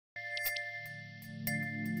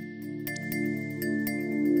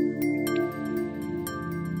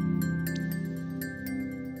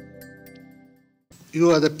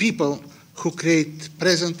You are the people who create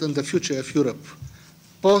present and the future of Europe,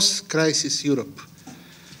 post-crisis Europe.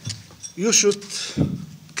 You should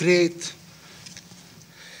create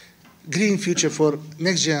green future for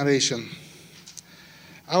next generation.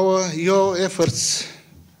 Your efforts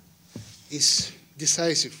is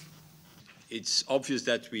decisive. It's obvious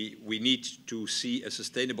that we need to see a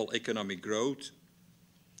sustainable economic growth,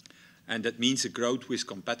 and that means a growth which is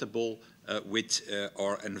compatible with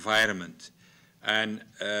our environment. And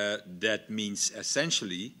that means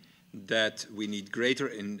essentially that we need greater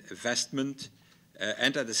investment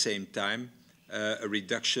and at the same time a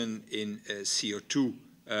reduction in CO2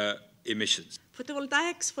 emissions.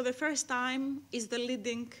 Photovoltaics, for the first time, is the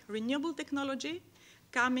leading renewable technology,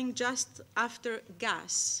 coming just after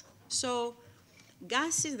gas. So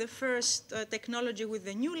gas is the first technology with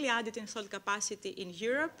the newly added installed capacity in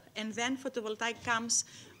Europe, and then photovoltaic comes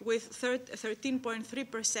with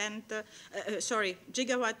 13.3%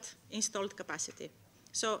 gigawatt installed capacity.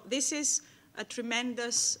 So this is a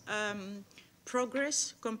tremendous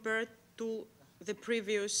progress compared to the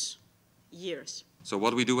previous years. So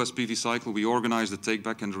what we do as PV Cycle, we organize the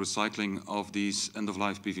take-back and the recycling of these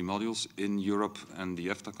end-of-life PV modules in Europe and the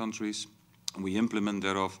EFTA countries. And we implement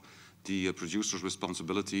thereof the producer's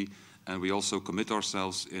responsibility, and we also commit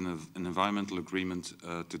ourselves in an environmental agreement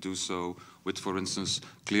to do so with, for instance,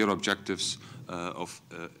 clear objectives of,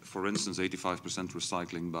 for instance, 85%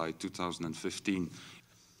 recycling by 2015.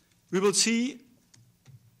 We will see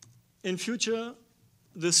in future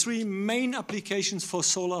the three main applications for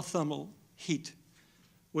solar thermal heat,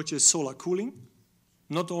 which is solar cooling,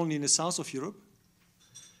 not only in the south of Europe,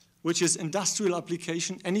 which is industrial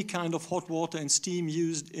application, any kind of hot water and steam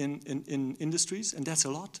used in industries, and that's a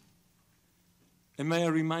lot. And may I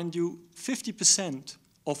remind you, 50%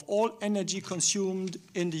 of all energy consumed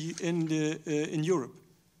in Europe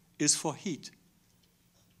is for heat.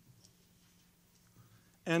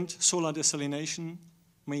 And solar desalination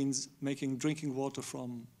means making drinking water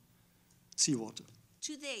from seawater.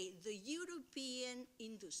 Today, the European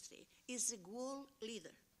industry is a world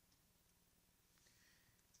leader.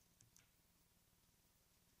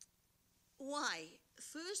 Why?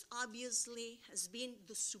 First, obviously, has been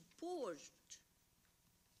the support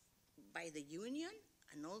by the union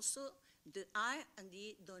and also the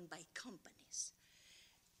R&D done by companies.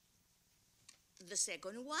 The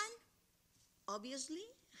second one, obviously,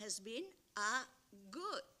 has been a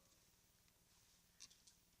good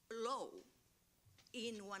law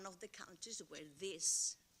in one of the countries where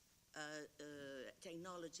this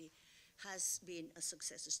technology has been a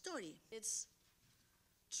success story. It's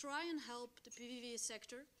try and help the PV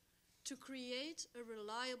sector to create a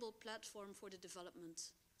reliable platform for the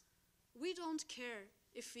development. We don't care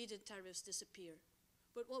if feed-in tariffs disappear,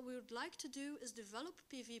 but what we would like to do is develop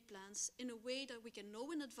PV plants in a way that we can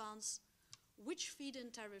know in advance which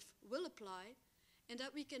feed-in tariff will apply, and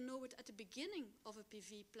that we can know it at the beginning of a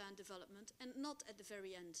PV plant development and not at the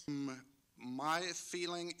very end. My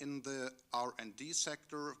feeling in the R&D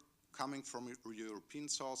sector, coming from European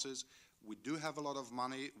sources, we do have a lot of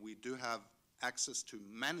money, we do have access to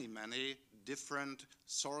many different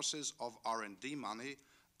sources of R&D money.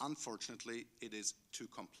 Unfortunately, it is too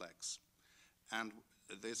complex. And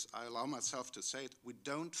this, I allow myself to say it, we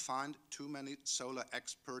don't find too many solar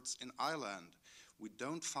experts in Ireland. We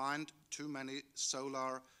don't find too many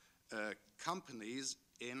solar companies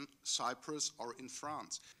in Cyprus or in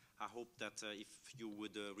France. I hope that if you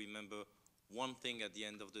would remember one thing at the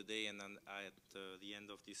end of the day and then at the end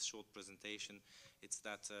of this short presentation, it's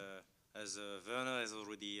that as Werner has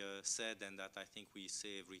already said, and that I think we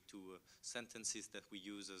say every two sentences that we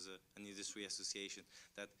use as an industry association,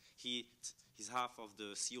 that he's half of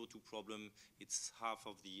the CO2 problem, it's half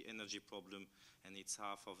of the energy problem, and it's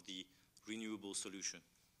half of the renewable solution.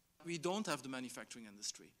 We don't have the manufacturing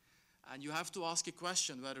industry. And you have to ask a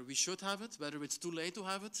question whether we should have it, whether it's too late to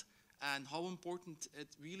have it, and how important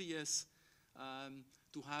it really is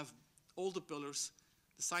to have all the pillars,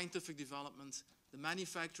 the scientific development, the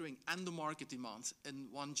manufacturing and the market demands in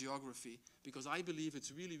one geography, because I believe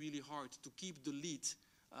it's really hard to keep the lead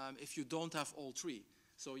if you don't have all three.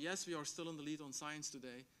 So yes, we are still in the lead on science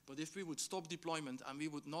today, but if we would stop deployment and we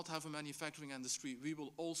would not have a manufacturing industry, we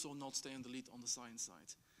will also not stay in the lead on the science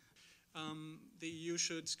side. The EU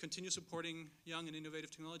should continue supporting young and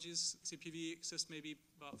innovative technologies. CPV exists maybe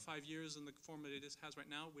about 5 years in the form that it has right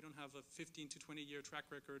now. We don't have a 15 to 20-year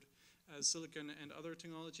track record as silicon and other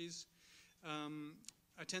technologies.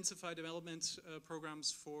 Intensify development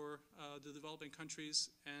programs for the developing countries,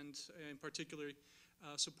 and in particular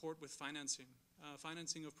support with financing.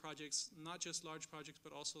 financing of projects, not just large projects,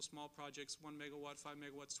 but also small projects, 1 megawatt, 5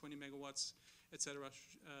 megawatts, 20 megawatts, etc.,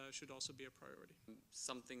 should also be a priority.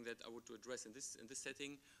 Something that I would address in this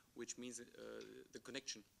setting, which means the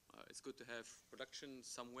connection. It's good to have production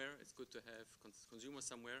somewhere, it's good to have consumers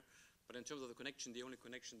somewhere, but in terms of the connection, the only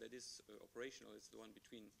connection that is operational is the one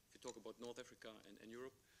between, if you talk about North Africa and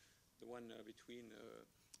Europe, the one between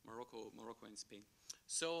Morocco and Spain.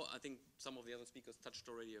 So I think some of the other speakers touched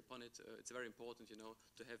already upon it. It's very important, you know,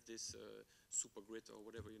 to have this super grid or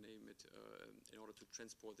whatever you name it in order to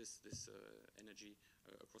transport this energy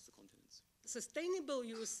across the continents. Sustainable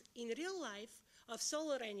use in real life of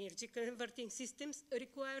solar energy converting systems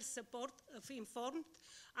requires support of informed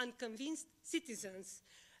and convinced citizens.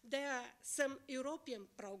 There are some European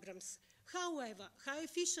programs. However, high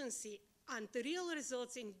efficiency and real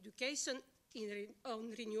results in education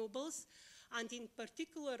on renewables, and in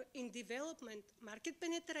particular in development, market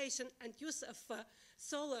penetration and use of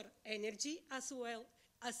solar energy, as well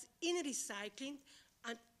as in recycling.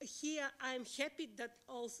 And here I'm happy that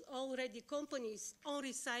already companies on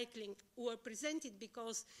recycling were presented,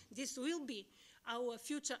 because this will be our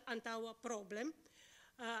future and our problem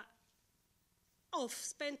of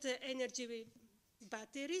spent energy with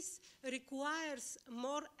batteries requires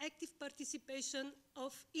more active participation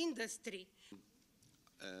of industry.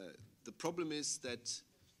 The problem is that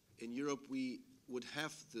in Europe we would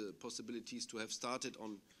have the possibilities to have started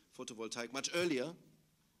on photovoltaic much earlier,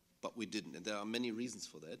 but we didn't, and there are many reasons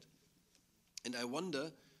for that. And I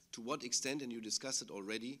wonder to what extent, and you discussed it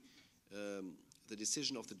already, the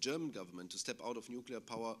decision of the German government to step out of nuclear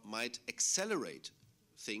power might accelerate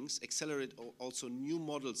things, accelerate also new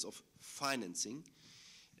models of financing,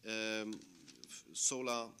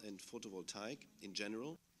 solar and photovoltaic in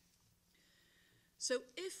general. So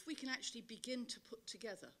if we can actually begin to put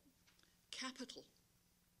together capital,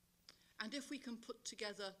 and if we can put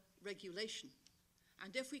together regulation,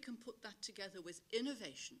 and if we can put that together with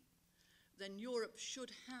innovation, then Europe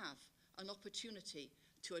should have an opportunity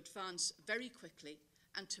to advance very quickly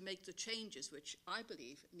and to make the changes which I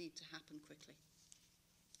believe need to happen quickly.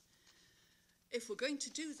 If we're going to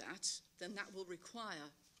do that, then that will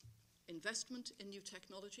require investment in new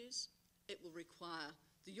technologies. It will require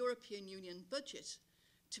the European Union budget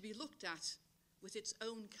to be looked at with its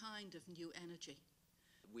own kind of new energy.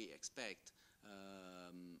 We expect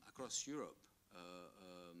across Europe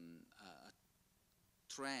a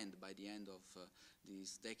trend by the end of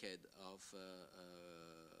this decade of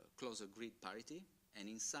closer grid parity, and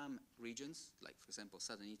in some regions, like for example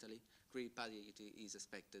southern Italy, grid parity is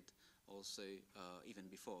expected also even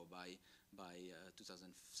before, by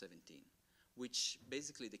 2017. Which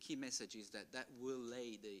basically the key message is that that will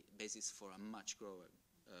lay the basis for a much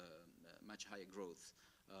higher growth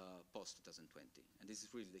post-2020. And this is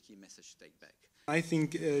really the key message to take back. I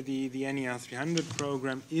think the NER 300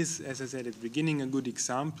 program is, as I said at the beginning, a good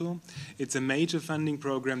example. It's a major funding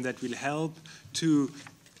program that will help to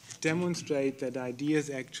demonstrate that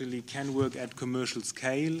ideas actually can work at commercial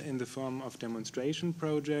scale in the form of demonstration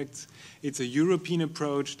projects. It's a European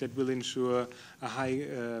approach that will ensure a high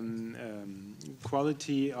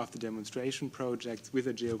quality of the demonstration projects with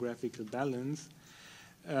a geographical balance.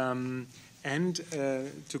 And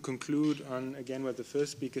to conclude on, again, what the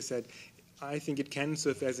first speaker said, I think it can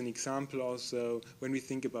serve as an example also when we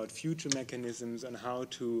think about future mechanisms on how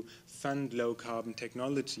to fund low-carbon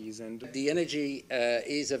technologies. And the energy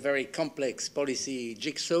is a very complex policy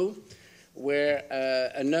jigsaw where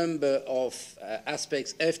a number of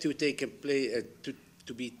aspects have to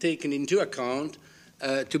be taken into account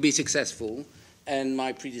to be successful. And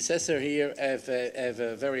my predecessor here have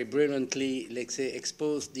very brilliantly, let's say,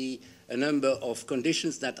 exposed a number of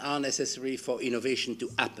conditions that are necessary for innovation to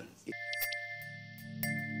happen.